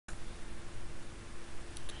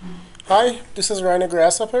Hi, this is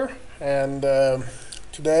Grasshopper, and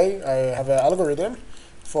today I have an algorithm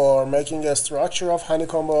for making a structure of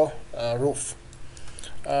honeycombo roof.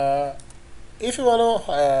 Uh, if you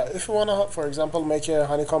wanna, for example, make a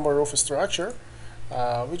honeycombo roof structure,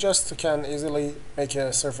 we just can easily make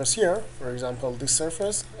a surface here. For example, this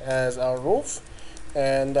surface as our roof,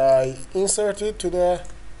 and I insert it to the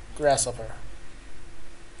grasshopper.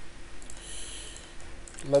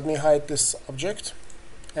 Let me hide this object.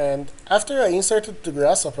 And after I inserted the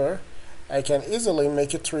grasshopper, I can easily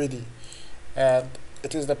make it 3D. And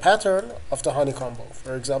it is the pattern of the honeycombo.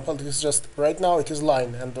 For example, this is just right now it is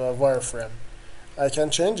line and the wireframe. I can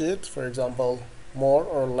change it, for example, more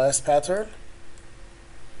or less pattern.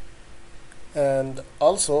 And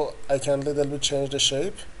also I can little bit change the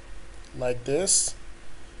shape like this,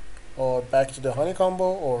 or back to the honeycombo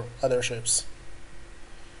or other shapes.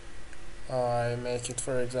 I make it,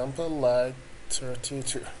 for example, like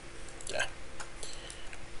 32. Yeah.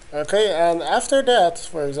 Okay, and after that,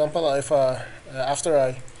 for example, if after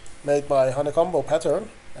I made my honeycombo pattern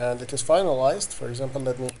and it is finalized, for example,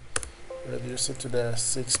 let me reduce it to the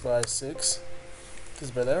 6 by 6. It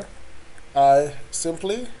is better. I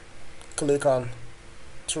simply click on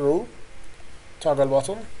True toggle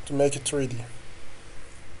button to make it 3D.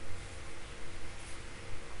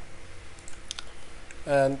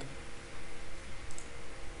 And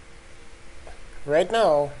right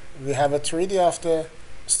now we have a 3D of the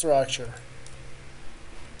structure,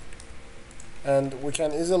 and we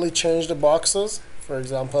can easily change the boxes. For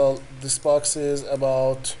example, this box is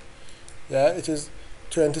about, yeah, it is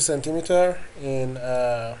 20 centimeter in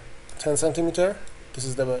 10 centimeter. This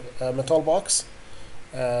is the metal box,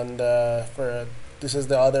 and this is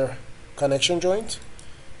the other connection joint,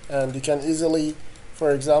 and you can easily, for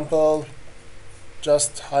example,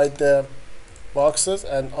 just hide the boxes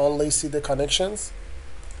and only see the connections.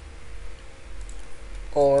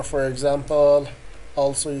 Or for example,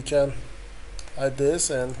 also you can hide this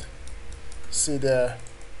and see the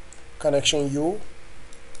connection U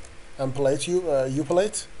and plate U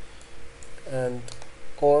plate, and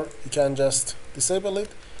or you can just disable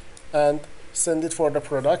it and send it for the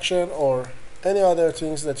production or any other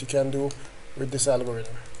things that you can do with this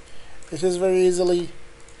algorithm. It is very easily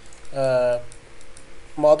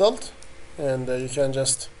modeled, and you can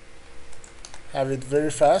just have it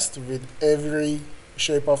very fast with every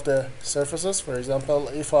shape of the surfaces. For example,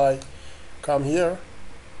 if I come here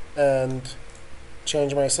and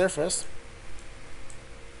change my surface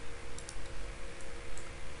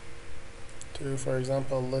to, for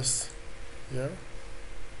example, this here,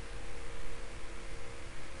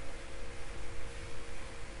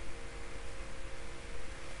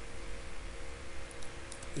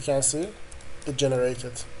 you can see it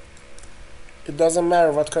generated. It doesn't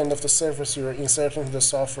matter what kind of the surface you're inserting to the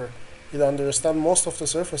software. It understands most of the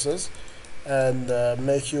surfaces and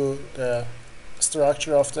make you the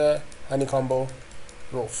structure of the honeycombo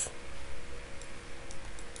roof.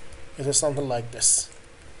 It is something like this.